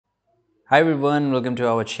Hi everyone, welcome to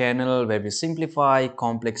our channel where we simplify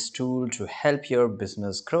complex tools to help your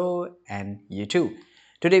business grow and you too.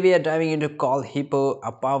 Today we are diving into CallHippo,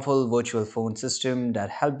 a powerful virtual phone system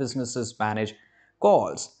that helps businesses manage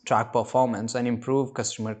calls, track performance and improve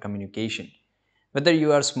customer communication. Whether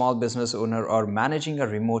you are a small business owner or managing a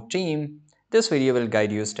remote team, this video will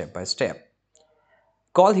guide you step by step.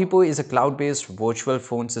 CallHippo is a cloud-based virtual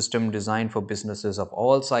phone system designed for businesses of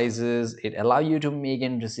all sizes. It allows you to make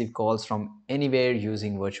and receive calls from anywhere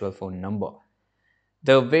using virtual phone number.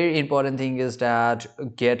 The very important thing is that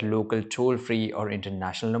get local toll-free or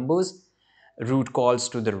international numbers, route calls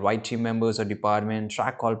to the right team members or department,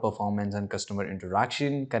 track call performance and customer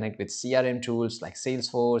interaction, connect with CRM tools like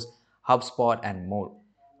Salesforce, HubSpot, and more.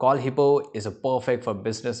 CallHippo is a perfect for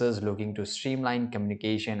businesses looking to streamline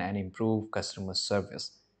communication and improve customer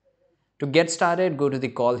service. To get started, go to the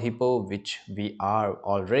Call Hippo, which we are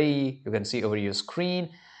already. You can see over your screen.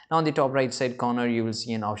 Now on the top right side corner, you will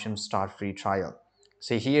see an option Start Free Trial.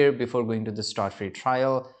 So here, before going to the Start Free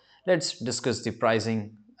Trial, let's discuss the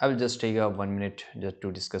pricing. I will just take a 1 minute just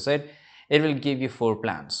to discuss it. It will give you 4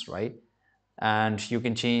 plans, right? And you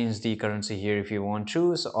can change the currency here if you want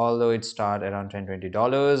to. So although it start around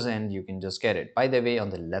 $10-20 and you can just get it. By the way,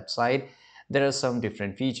 on the left side there are some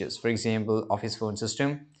different features. For example, office phone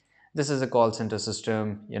system, this is a call center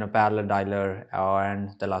system, parallel dialer,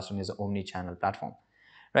 and the last one is omni-channel platform,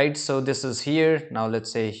 right? So this is here. Now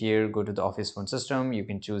let's say here, go to the office phone system, you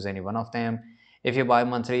can choose any one of them. If you buy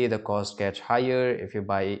monthly, the cost gets higher. If you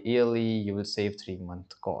buy yearly, you will save 3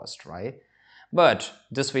 month cost, right? But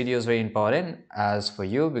this video is very important as for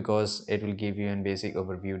you because it will give you a basic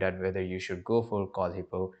overview that whether you should go for Call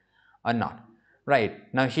Hippo or not. Right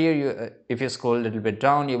now here, if you scroll a little bit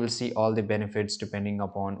down, you will see all the benefits depending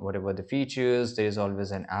upon whatever the features. There is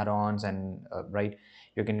always an add-ons and right,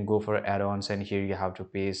 you can go for add-ons, and here you have to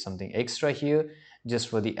pay something extra here just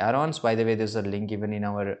for the add-ons. By the way, there's a link given in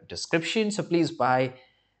our description, so please buy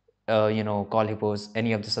Call Hippos,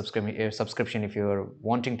 any of the subscription if you're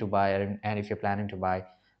wanting to buy, and if you're planning to buy,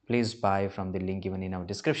 please buy from the link given in our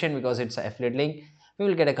description because it's an affiliate link. We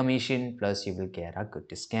will get a commission plus you will get a good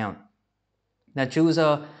discount. Now choose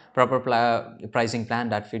a proper pricing plan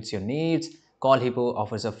that fits your needs. Call Hippo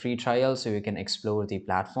offers a free trial so you can explore the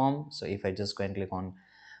platform. So if I just go and click on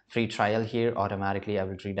free trial here, automatically I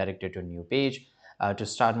will redirect it to a new page. To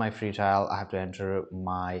start my free trial, I have to enter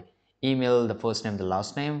my email, the first name, the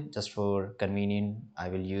last name. Just for convenient, I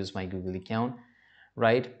will use my Google account,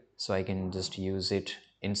 right? So I can just use it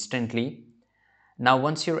instantly. Now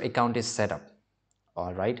once your account is set up,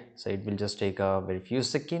 all right, so it will just take a very few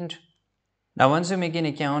seconds. Now, once you make an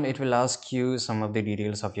account, it will ask you some of the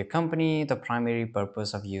details of your company, the primary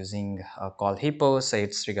purpose of using Call Hippo, say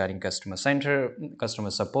it's regarding customer center, customer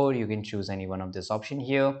support. You can choose any one of this option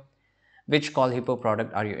here. Which Call Hippo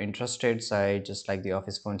product are you interested? Say just like the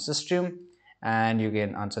office phone system, and you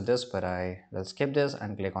can answer this, but I will skip this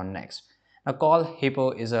and click on next. Now, Call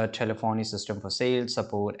Hippo is a telephony system for sales,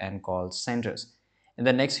 support, and call centers. In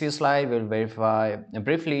the next few slides, we'll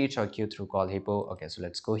briefly talk you through Call Hippo. Okay, so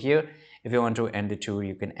let's go here. If you want to end the tour,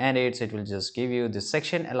 you can end it. So it will just give you this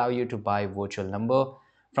section, allow you to buy virtual number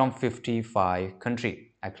from 55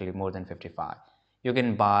 country, actually more than 55. You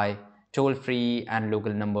can buy toll-free and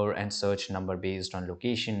local number and search number based on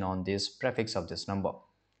location on this prefix of this number.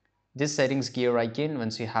 This settings gear icon,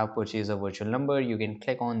 once you have purchased a virtual number, you can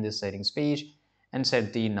click on this settings page and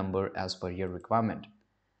set the number as per your requirement.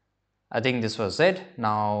 I think this was it.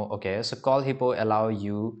 Now, okay, so Call Hippo allow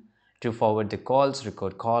you to forward the calls,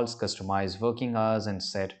 record calls, customize working hours, and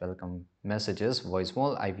set welcome messages,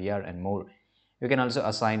 voicemail, IVR, and more. You can also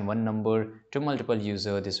assign one number to multiple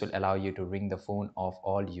users. This will allow you to ring the phone of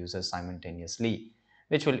all users simultaneously,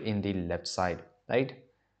 which will in the left side, right?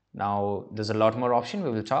 Now, there's a lot more option we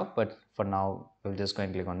will talk, but for now, we'll just go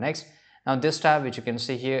and click on next. Now, this tab, which you can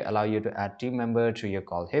see here, allow you to add team member to your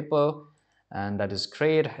Call Hippo, and that is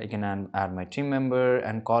great. I can add my team member,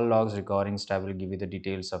 and call logs recordings tab will give you the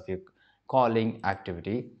details of your calling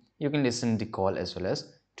activity. You can listen the call as well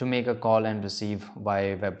as to make a call and receive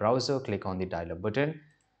by web browser. Click on the dialer button.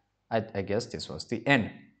 I guess this was the end.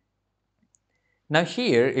 Now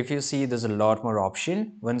here, if you see, there's a lot more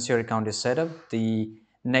option. Once your account is set up, the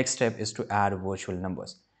next step is to add virtual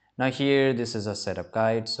numbers. Now here, this is a setup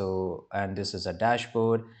guide. So, and this is a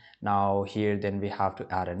dashboard. Now here, then we have to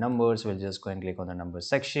add a number. So we'll just go and click on the number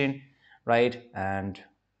section, right? And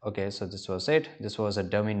okay, so this was it. This was a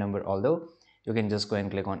dummy number, although you can just go and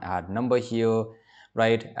click on add number here,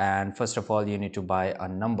 right? And first of all, you need to buy a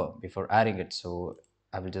number before adding it. So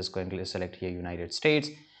I will just go and select here United States.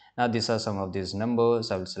 Now these are some of these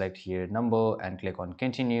numbers. I will select here number and click on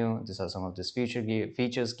continue. These are some of these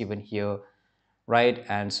features given here, right?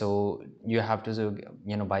 And so you have to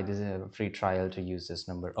buy this free trial to use this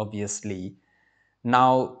number, obviously.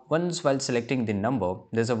 Now, once while selecting the number,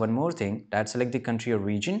 there's a one more thing, that select the country or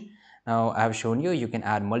region. Now, I have shown you, you can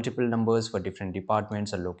add multiple numbers for different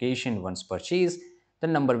departments or location. Once purchased, the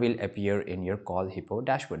number will appear in your CallHippo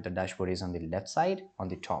dashboard. The dashboard is on the left side on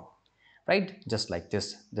the top, right? Just like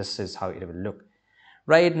this. This is how it will look.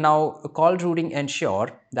 Right now, call routing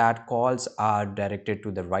ensure that calls are directed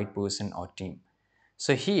to the right person or team.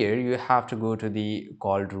 So here you have to go to the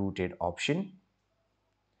call routed option,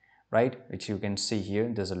 right, which you can see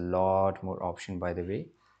here. There's a lot more option, by the way,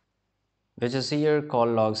 which is here call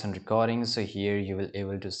logs and recordings. So here you will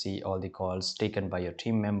able to see all the calls taken by your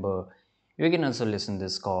team member. You can also listen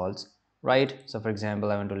these calls, right? So for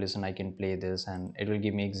example, I want to listen, I can play this and it will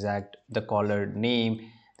give me exact the caller name,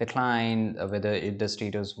 the client, whether the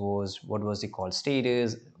status was, what was the call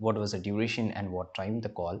status, what was the duration, and what time the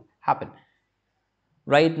call happened.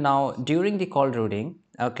 Right now, during the call routing,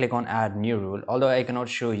 click on add new rule. Although I cannot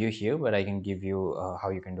show you here, but I can give you how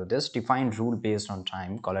you can do this. Define rule based on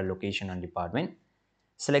time, caller location and department.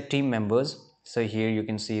 Select team members. So here you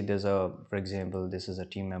can see there's a, for example, this is a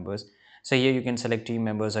team members. So here you can select team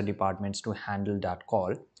members or departments to handle that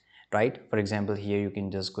call, right? For example, here you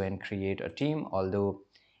can just go and create a team. Although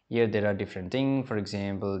here there are different things. For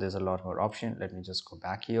example, there's a lot more option. Let me just go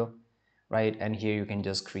back here, right? And here you can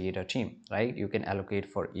just create a team, right? You can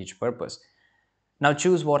allocate for each purpose. Now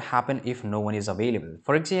choose what happens if no one is available.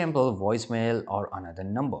 For example, voicemail or another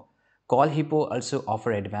number. CallHippo also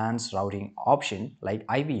offer advanced routing option like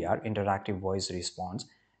IVR, interactive voice response,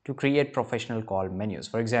 to create professional call menus.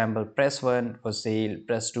 For example, press 1 for sale,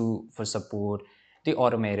 press 2 for support, the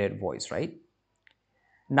automated voice, right?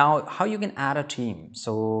 Now, how you can add a team?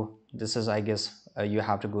 So this is, I guess, you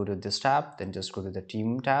have to go to this tab, then just go to the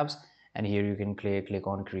team tabs, and here you can click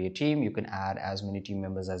on create team. You can add as many team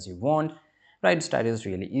members as you want, right? That is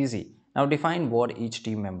really easy. Now define what each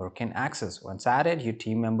team member can access. Once added, your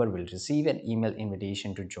team member will receive an email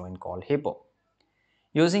invitation to join CallHippo.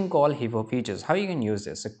 Using CallHippo features, how you can use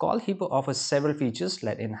this? So CallHippo offers several features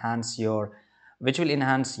that which will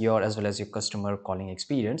enhance your as well as your customer calling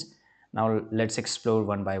experience. Now let's explore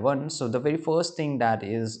one by one. So the very first thing, that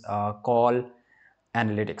is call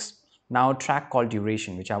analytics. Now track call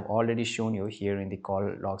duration, which I've already shown you here in the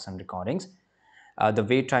call logs and recordings. The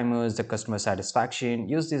wait timers, the customer satisfaction.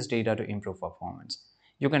 Use this data to improve performance.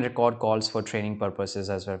 You can record calls for training purposes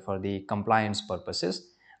as well for the compliance purposes,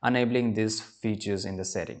 enabling these features in the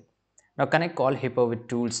setting. Now connect CallHippo with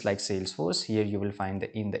tools like Salesforce. Here you will find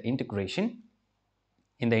in the integration.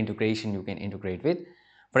 In the integration, you can integrate with,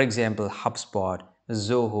 for example, HubSpot,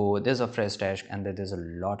 Zoho, there's a Freshdesk, and there's a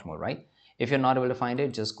lot more, right? If you're not able to find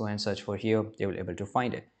it, just go and search for here. You will be able to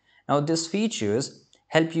find it. Now these features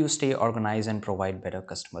help you stay organized and provide better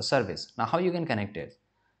customer service. Now how you can connect it?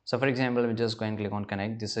 So for example, we just go and click on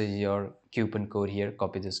connect. This is your coupon code here.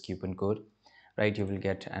 Copy this coupon code, right? You will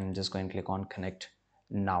get, and just go and click on connect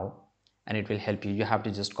now, and it will help you. You have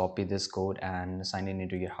to just copy this code and sign in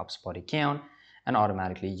into your HubSpot account, and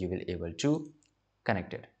automatically you will able to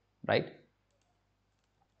connect it, right?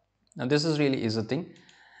 Now this is really easy thing.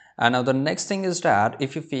 And now the next thing is that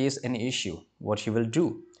if you face an issue, what you will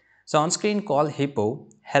do. So on screen,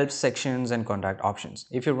 CallHippo help sections and contact options.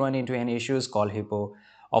 If you run into any issues, CallHippo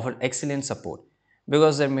offer excellent support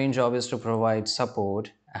because their main job is to provide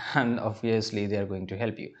support, and obviously they are going to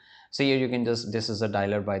help you. So here you can just, this is a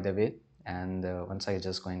dialer, by the way, and once I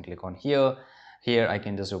just go and click on here I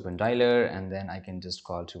can just open dialer, and then I can just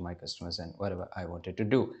call to my customers and whatever I wanted to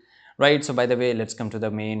do, right? So by the way, let's come to the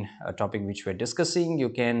main topic which we're discussing. You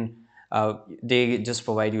can they just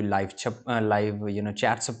provide you live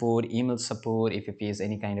chat support, email support if you face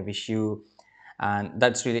any kind of issue, and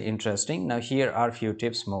that's really interesting. Now here are a few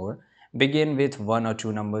tips more. Begin with one or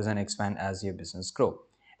two numbers and expand as your business grow.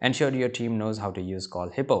 Ensure your team knows how to use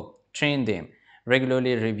CallHippo. Train them.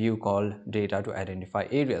 Regularly review call data to identify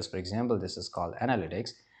areas. For example, this is call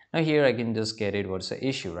analytics. Now here I can just get it, what's the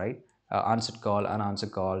issue, right? Answered call,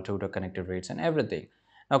 unanswered call, total connected rates, and everything.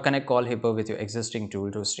 Now connect CallHippo with your existing tool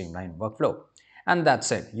to streamline workflow. And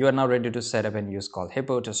that's it. You are now ready to set up and use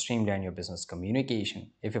CallHippo to streamline your business communication.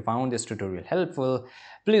 If you found this tutorial helpful,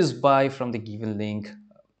 please buy from the given link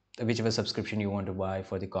whichever subscription you want to buy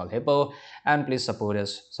for the CallHippo, and please support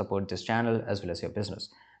us, support this channel as well as your business.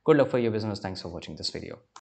 Good luck for your business. Thanks for watching this video.